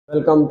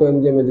Welcome to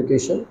MGM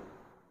Education.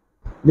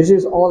 This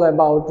is all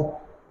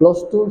about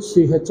plus 2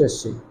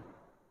 chse,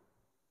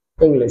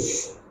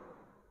 English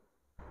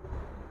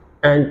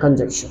and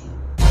conjunction.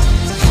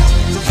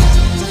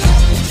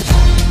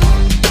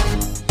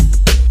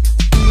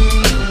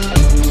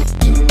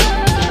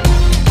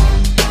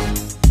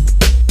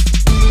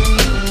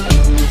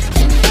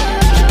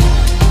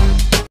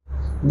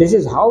 This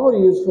is however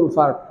useful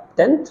for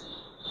 10th,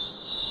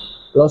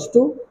 plus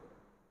 2,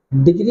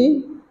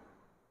 degree,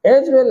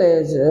 as well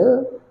as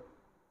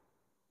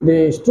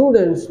the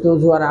students,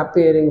 those who are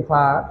appearing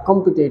for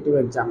competitive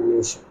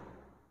examination.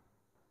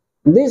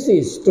 This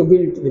is to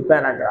build the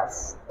paragraph,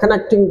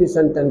 connecting the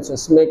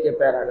sentences, make a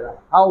paragraph.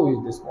 How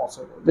is this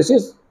possible? This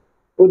is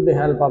with the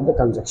help of the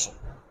conjunction,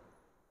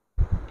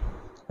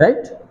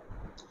 right?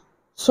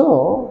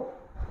 So,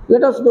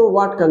 let us know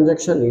what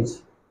conjunction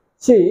is.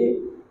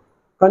 See,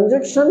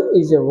 conjunction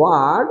is a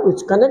word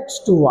which connects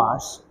to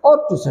words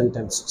or to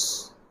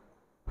sentences.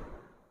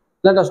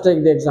 Let us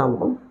take the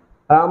example.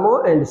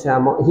 Ramo and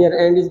Shamo. Here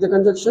and is the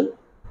conjunction.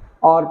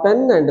 Or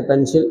pen and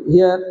pencil.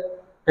 Here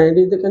and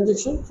is the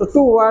conjunction. So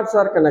two words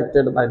are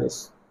connected by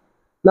this.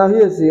 Now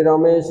here see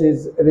Ramesh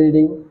is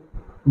reading,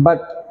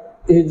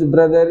 but his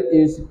brother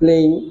is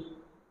playing.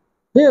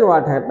 Here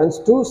what happens?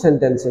 Two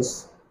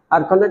sentences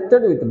are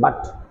connected with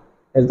but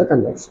as the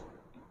conjunction.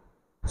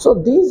 So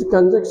these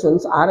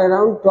conjunctions are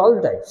around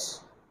 12 types.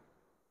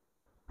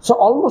 So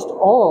almost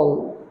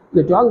all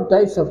the 12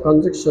 types of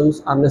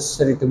conjunctions are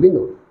necessary to be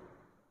known.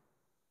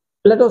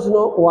 Let us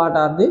know what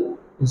are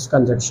these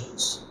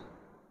conjunctions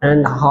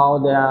and how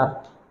they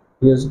are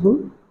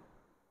useful.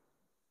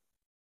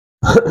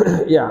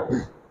 Yeah.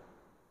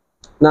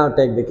 Now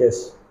take the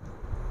case.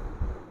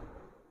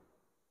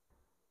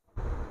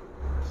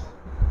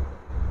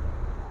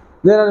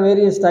 There are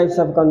various types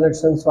of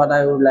conjunctions. What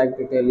I would like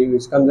to tell you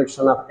is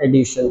conjunction of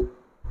addition.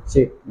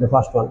 See the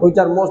first one, which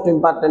are most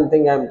important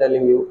thing I am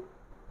telling you.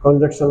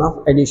 Conjunction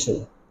of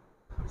addition,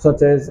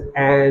 such as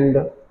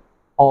and,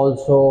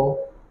 also,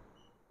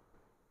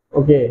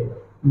 okay,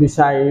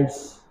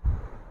 besides,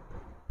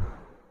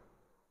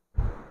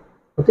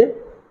 okay,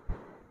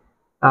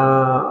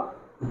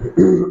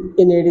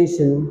 in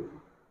addition,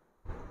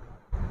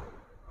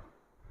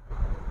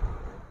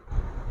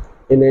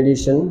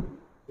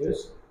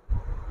 yes,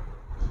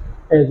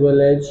 as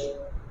well,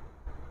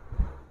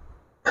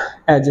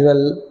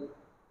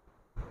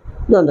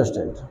 you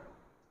understand.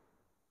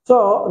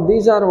 So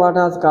these are what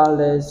is called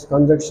as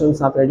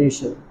conjunctions of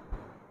addition.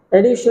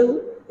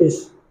 Addition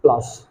is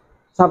plus.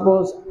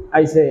 Suppose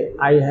I say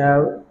I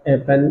have a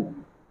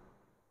pen,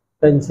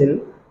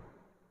 pencil,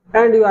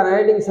 and you are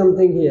adding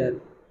something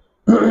here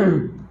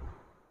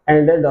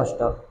and a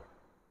duster.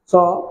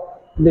 So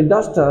the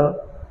duster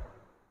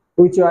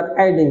which you are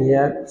adding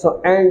here,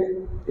 so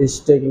and is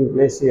taking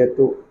place here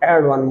to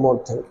add one more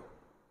thing,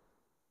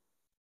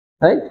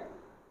 right?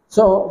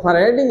 So for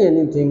adding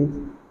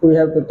anything, we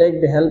have to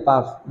take the help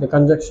of the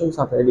conjunctions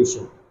of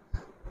addition.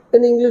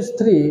 In English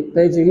 3,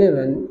 page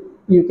 11,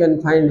 you can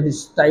find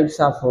these types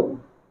of,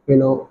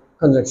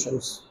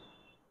 conjunctions.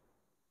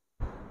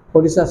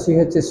 Odisha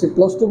chse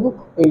plus 2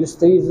 book, English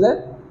 3 is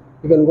there.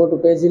 You can go to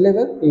page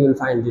 11, you will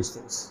find these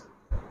things.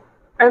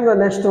 And the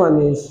next one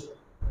is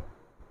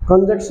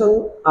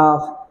conjunction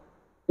of,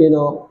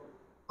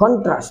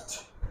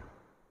 contrast.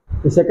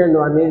 The second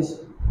one is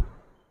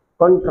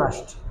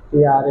contrast,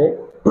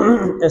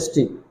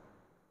 T-R-A-S-T.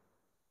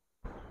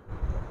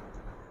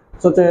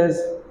 Such as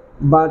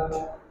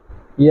but,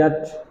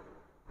 yet,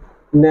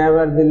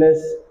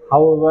 nevertheless,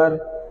 however,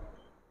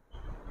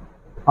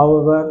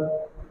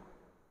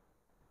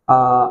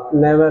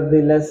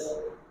 nevertheless,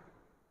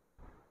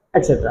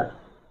 etc.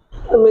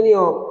 Many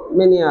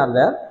are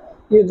there.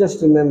 You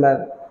just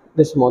remember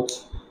this much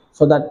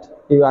so that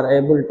you are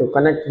able to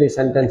connect the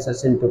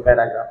sentences into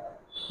paragraph.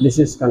 This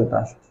is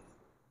contrast.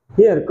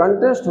 Here,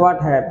 contrast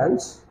what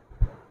happens,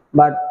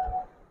 but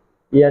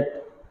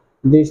yet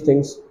these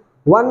things,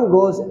 one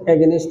goes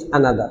against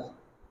another,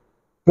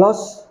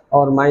 plus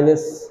or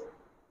minus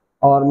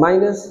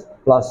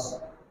plus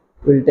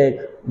will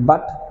take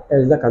but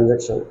as the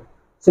conjunction.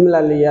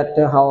 Similarly, yet,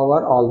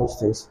 however, all these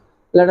things.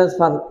 Let us,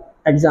 for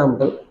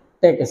example,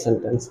 take a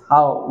sentence.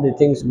 How the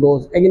things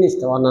goes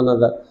against one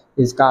another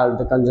is called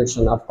the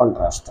conjunction of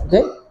contrast.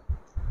 Okay.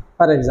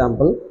 For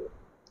example,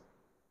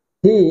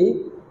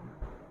 he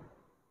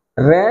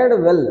read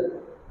well.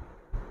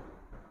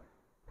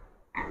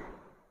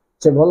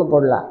 से भल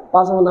पढ़ला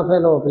पास होना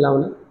fail हो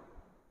पिलाने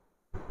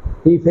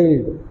he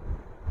failed.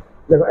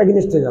 देखो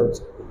against जाउछ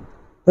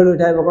तेणु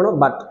एटा कोन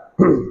but.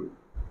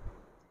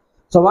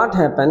 So what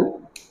happened?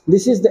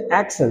 This is the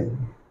action.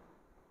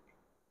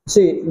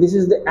 See, this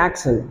is the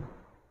action.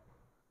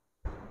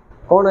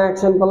 कौन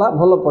action पला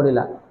भल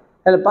पढ़िला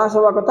एले पास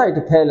होवा कथा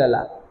इट फेल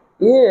हला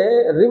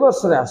ये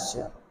रिवर्स रे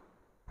आछे.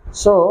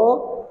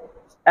 So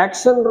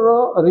action रो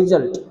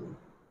result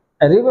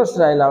reverse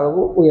राइला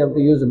बेलू we have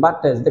to use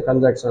but as the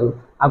conjunction.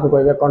 आपको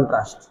कहबे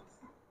contrast.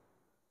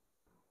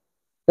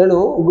 तेणु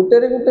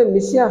गुटे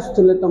मिसी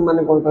आसुले तुम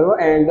मैंने कौन कर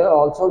एंड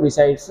ऑल्सो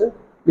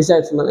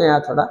बिसाइड्स माने या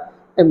छड़ा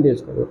एमती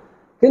यूज कर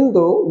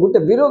किंतु गोटे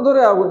विरोध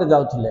रे आ गोटे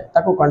जाउथिले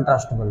ताको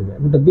कंट्रास्ट बोलबे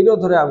गोटे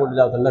विरोध रे आ गोटे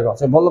जाउथिले देखो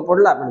से भलो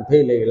पडला अपन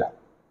फेल हे गेला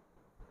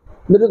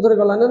विरोध रे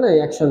गला ना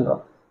एक्शन रो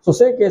सो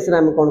से केस रे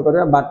हम कोन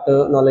करबा बट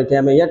नले के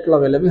हम येट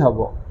लगेले भी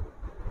हबो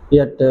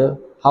येट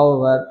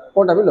हाउएवर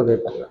कोटा भी लगे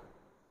पारबा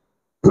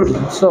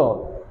सो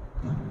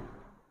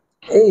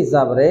ए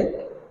हिसाब रे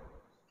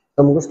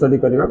तुमको स्टडी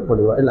करबा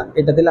पड़िबो एला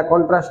एटा दिला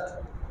कंट्रास्ट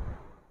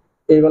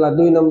ए गला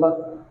 2 नंबर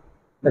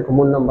देखो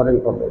 3 नंबर इन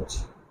कर देछि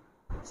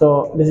so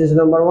this is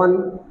number 1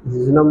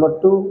 this is number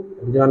 2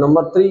 this is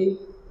number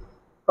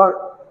 3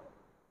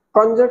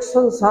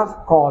 conjunctions of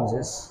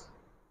causes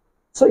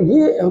so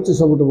ये होछि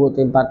सबटु बहुत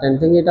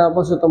इंपोर्टेंट थिंग एटा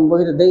अवश्य तुम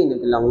बहि रे देई ने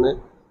पिला मने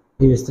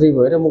हिस्ट्री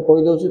बहि रे मु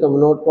कहि दोछि तुम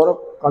नोट करो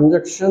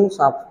conjunctions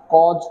of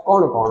cause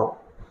कोन कोन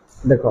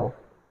देखो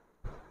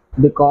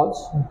because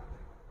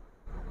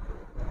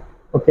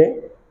okay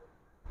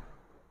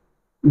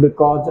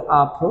because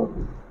of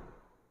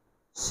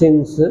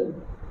since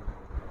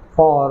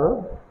for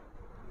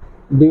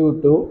due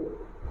to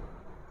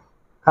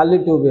खाली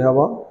टू भी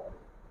हबो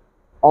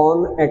on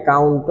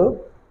account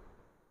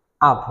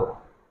of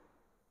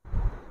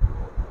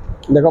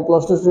देखो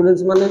प्लस 2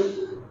 स्टूडेंट्स माने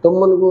तुम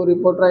मन को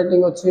रिपोर्ट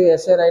राइटिंग अच्छी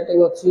एसे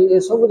राइटिंग अच्छी ये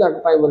सब जाक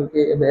पाई बोल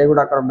के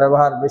एगुडा कर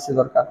व्यवहार बेसी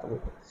दरकार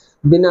तुमको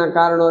बिना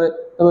कारण रे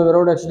तुम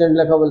रोड एक्सीडेंट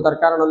लेखो बोल तार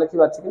कारण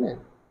लिखिबा अछि कि नै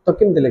तो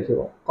केमते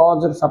लिखिबो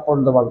कॉज रे सपोर्ट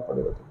दबा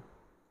पड़िबो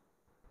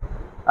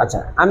अच्छा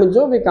आम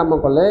जो भी काम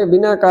कले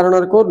बिना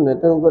कारण करने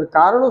तेणुक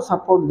कारण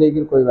सपोर्ट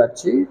देकर कहवा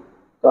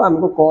तो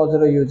आमको कॉज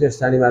रो यूजेस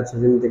जानिबा अछि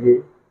जेमति कि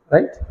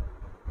right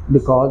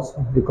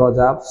because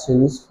of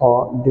since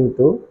for due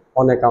to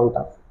on account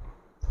of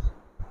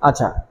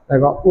अच्छा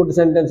देखो गुड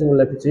सेंटेंस में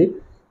लिखछि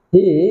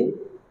he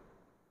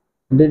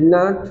did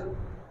not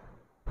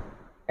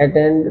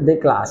attend the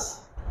class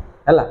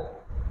हैला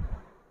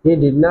he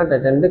did not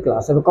attend the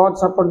class अब कॉज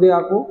सपोर्ट दिया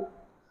आपको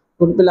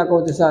गुड पिला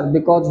कहछि sir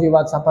because he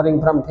was suffering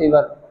from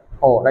fever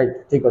O right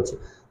ठीक अछि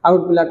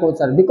आउट पिला कहछि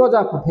सर बिकॉज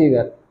ऑफ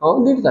फीवर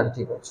हां दीटा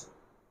ठीक अछि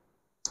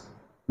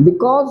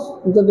बिकॉज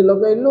जदि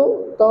लगैलो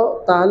तो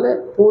ताले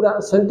पूरा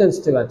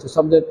सेंटेंस थिबा छै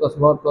subject plus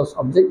verb plus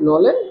object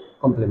नले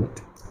कॉम्प्लीमेंट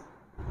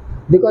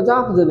बिकॉज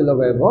ऑफ जदि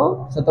लगैबो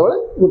सेतबे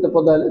गुटे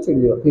पद हेले छिड़ी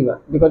दियो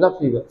फीवर बिकॉज ऑफ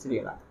फीवर छिड़ी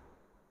गेला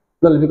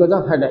नले बिकॉज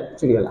ऑफ हेडेक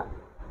छिड़ी गेला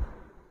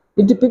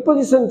इति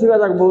प्रीपोजिशन थिबा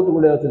जाक बहुत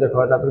गुडे अछि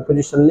देखो एटा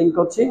प्रीपोजिशन लिंक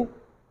अछि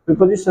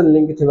प्रीपोजिशन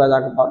लिंक थिबा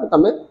जाक पाउ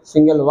तमे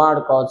सिंगल वर्ड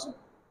कॉज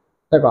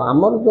देखो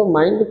हमर जो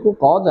माइंड को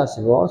कॉज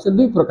आसीबो से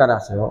दुई प्रकार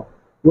आसीबो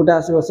गुटे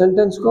आसीबो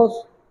सेंटेंस कॉज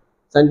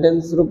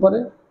सेंटेंस रूप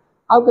रे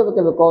आउ केबे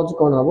केबे कॉज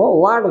कोन हबो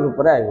वर्ड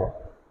रूप रे आइबो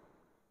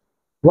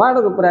वर्ड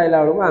रूप रे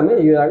आइला बेलको हमें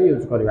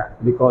यूज करबा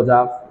because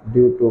of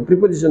due to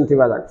preposition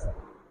थिबा जाक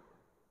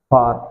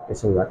फॉर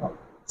एसो जाक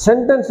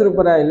सेंटेंस रूप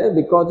रे आइले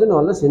बिकॉज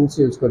नले सिंस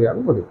यूज करिया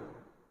पड़िबो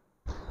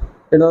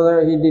it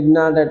was he did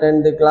not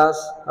attend the class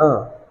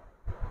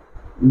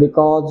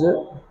because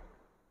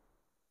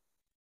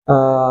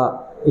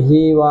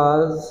he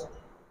was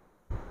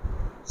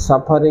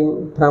suffering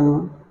from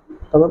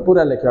तमे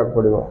पूरा लिखा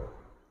पड़ो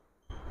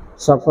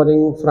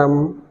suffering from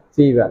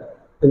fever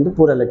किंतु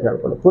पूरा लिखा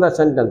पड़ो पूरा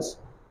सेंटेंस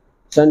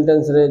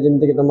सेंटेंस रे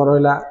जेमति कि तुम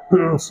रहला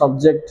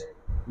सब्जेक्ट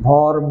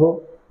वर्ब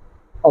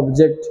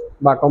ऑब्जेक्ट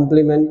बा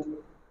कॉम्प्लीमेंट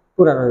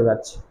पूरा रहबा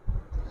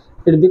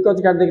छै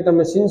बिकॉज काट दे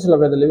तुम सिंस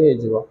लगा देले भी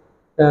हेजिवो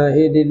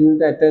he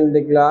didn't attend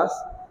the class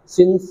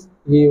since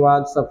he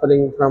was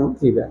suffering from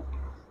fever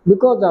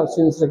because of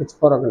since रे कुछ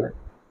फरक नै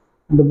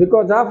तो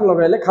because of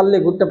लगाइले खाली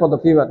गुटे पद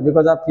fever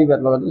because of fever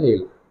लगाइले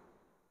हेल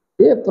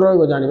ये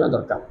प्रयोग जानिबा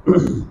दरकार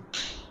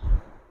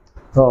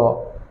तो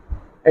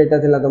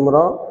एटा थिला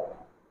तमरो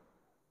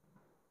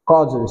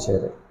कॉज विषय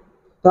रे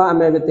तो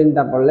आमे बे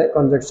तीनटा पढले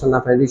conjunction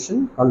of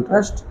addition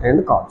contrast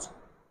and cause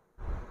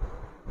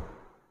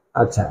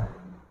अच्छा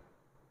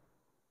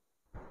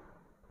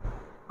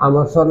आम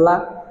सरला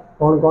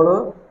कौन कौन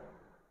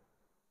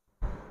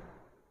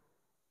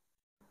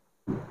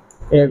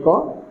एक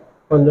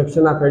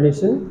कंजक्शन ऑफ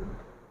एडिशन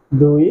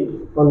दुई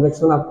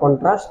कंजक्शन ऑफ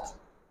कंट्रास्ट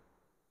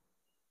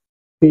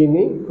तीन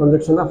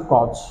कंजक्शन ऑफ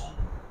कॉज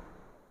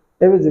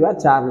एबे जिबा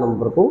 4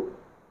 नंबर को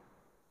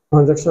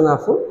कंजक्शन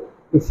ऑफ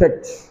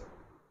इफेक्ट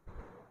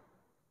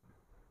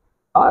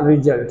और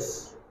रिजल्ट्स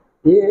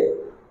ये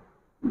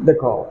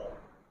देखो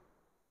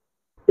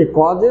ए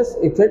कॉजेस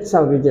इफेक्ट्स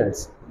और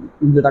रिजल्ट्स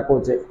जेटा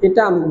कहचे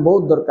एटा हम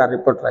बहुत दरकार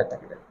रिपोर्ट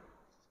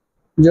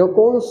राइटिंग जो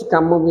कौन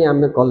काम भी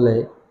आम कले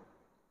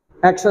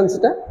एक्शन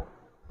सेटा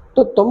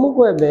तो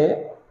तुमको एबे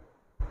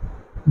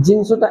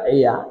जिनसटा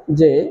एया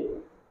जे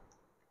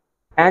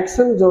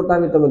एक्शन जोटा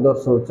भी तुम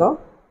दर्शाउछ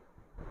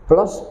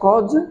plus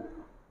cos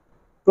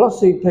plus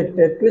effect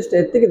at least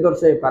एतिक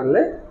दर्शाई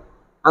पारले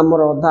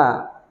हमर अधा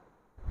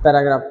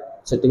पैराग्राफ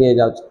सेटिंग हो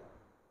जाउछ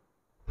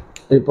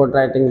रिपोर्ट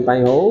राइटिंग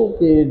पाई हो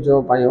कि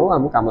जो पाई हो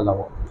हम काम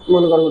दबो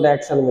मन कर गोटे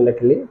एक्शन में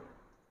लिखली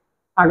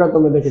आग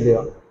तुम देखि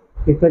दियो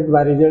इफेक्ट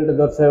बा रिजल्ट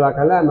दर्शाइबा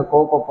खाले हम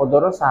को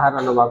पदर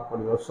सहारा नबा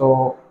पड़ो सो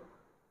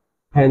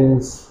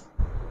हेंस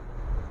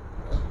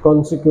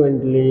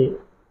consequently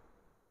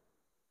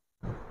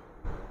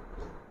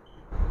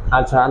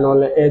अच्छा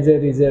नले एज ए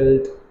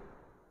रिजल्ट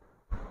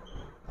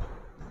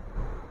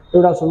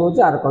एगुड़ा सब हूँ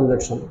आर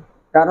कंजक्शन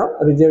कार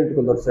रिजल्ट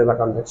को दर्शाइबा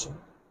कंजक्शन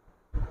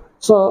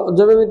सो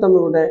जब भी तुम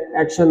गोटे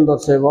एक्शन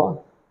दर्शाइब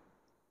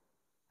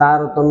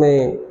तार तुम्हें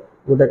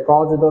गोटे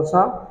कज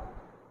दर्शाओ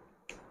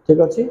ठीक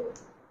अच्छे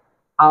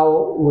आउ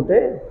गोटे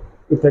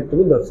इफेक्ट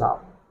भी दर्शाओ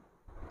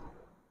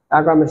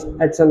ताको आम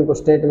एक्शन को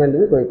स्टेटमेंट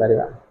भी कही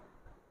पारिबा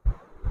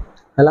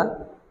हैला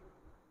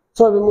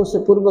सो अभी मुझे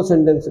पूर्व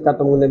सेंटेंस का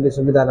तुमको नेबी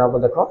सुविधा हम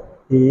देखो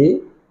he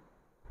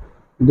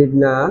did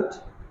not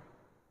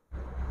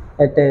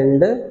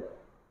attend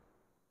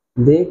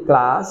the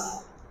class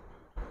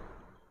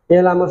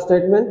ये आम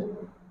स्टेटमेंट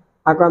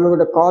आपको आम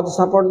गोटे कज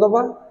सपोर्ट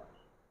दबा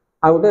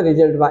आ गोटे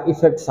रिजल्ट बा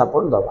इफेक्ट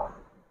सपोर्ट दबा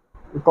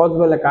कज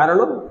बोले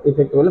कारण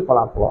इफेक्ट बोले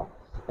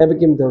फलाफल एबे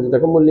केमते हो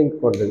देखो मु लिंक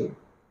कर देबी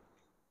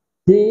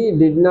he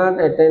did not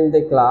attend the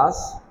class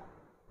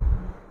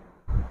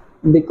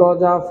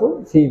because of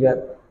fever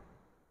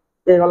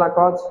ये गला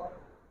कज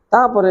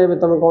तापर एबे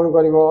तुम कौन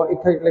करिवो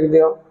इफेक्ट लिख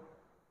दियो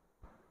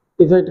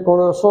इफेक्ट कौन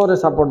सो रे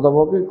सपोर्ट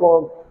दबो कि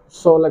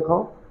सो लिखो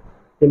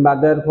किंबा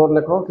देयरफॉर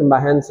लिखो किंबा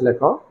हेंस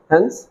लिखो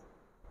hence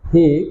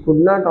he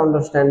could not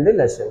understand the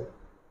lesson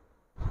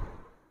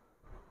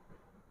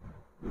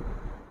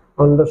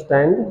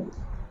understand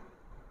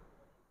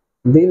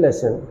the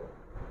lesson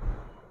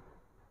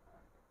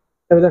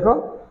एबे देखो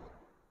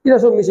ये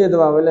सब मिसे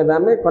दबा बोले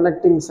हमें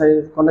कनेक्टिंग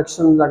साइड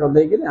कनेक्शन जाको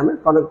दे के हमें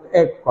कनेक्ट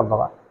एक कर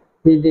दबा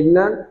he did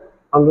not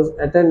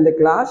attend the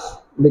class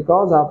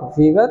because of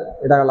fever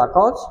एटा गला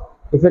कॉज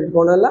इफेक्ट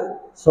कोन हला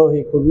so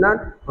he could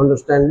not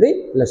understand the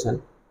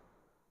lesson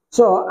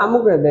so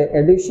हमको एबे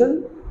एडिशन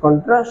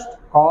कंट्रास्ट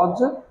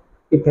कॉज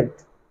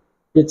इफेक्ट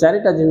ये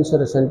चारिटा जिंस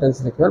रे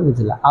सेंटेंस लिखिबार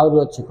बुझला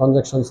आउर अछि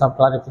conjunctions of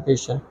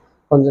clarification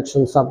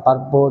conjunctions of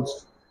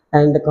purpose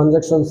and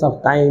conjunctions of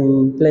time,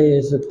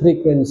 place,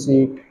 frequency,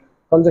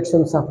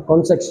 conjunctions of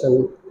conception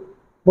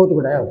बहुत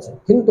गुड़ाए अच्छे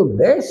किंतु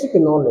बेसिक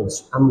नॉलेज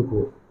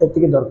हमको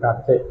एतिक दरकार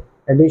थे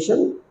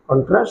एडिशन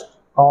कंट्रास्ट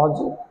कॉज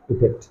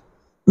इफेक्ट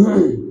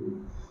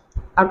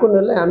आको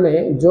नेले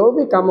हमें जो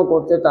भी काम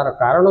करते तार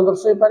कारण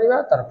दर्शाई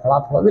पारिबा तार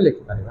फलाफल भी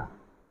लिखि पारिबा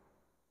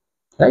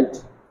राइट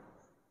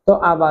तो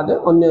आ बाद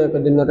अन्य एक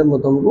दिन रे मु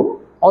तुमको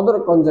अदर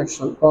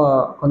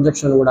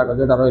कंजक्शन गुडा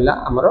जोटा रहिला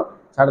हमरो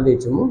छाड़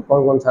देछि मु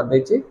कोन छाड़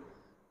देछि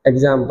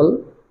example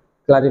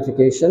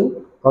clarification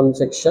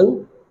conjunction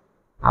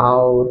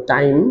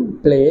time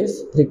place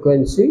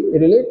frequency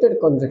related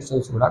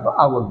conjunctions गुडा को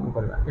आउट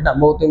करबा एटा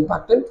बहुत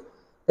इंपोर्टेंट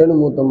तेनु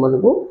मु तुम मन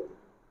को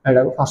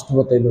एटा फर्स्ट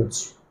बतै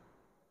दोछि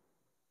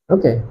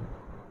okay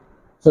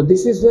so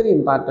this is very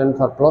important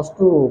for plus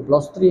 2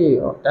 plus 3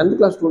 or 10th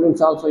class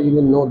students also you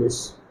will know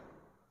this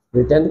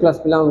the 10th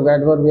class पिला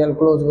adverbial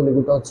clause बोली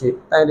गुट अछि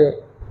तारे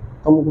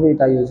तुमको भी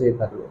ता यूज हे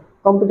परलो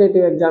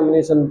कॉम्पिटिटिव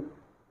एग्जामिनेशन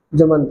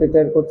जो मन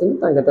प्रिपेयर करते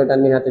हैं तो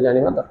निहाते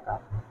जाने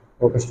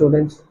दरकार okay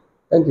students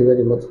thank you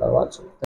very much for watching.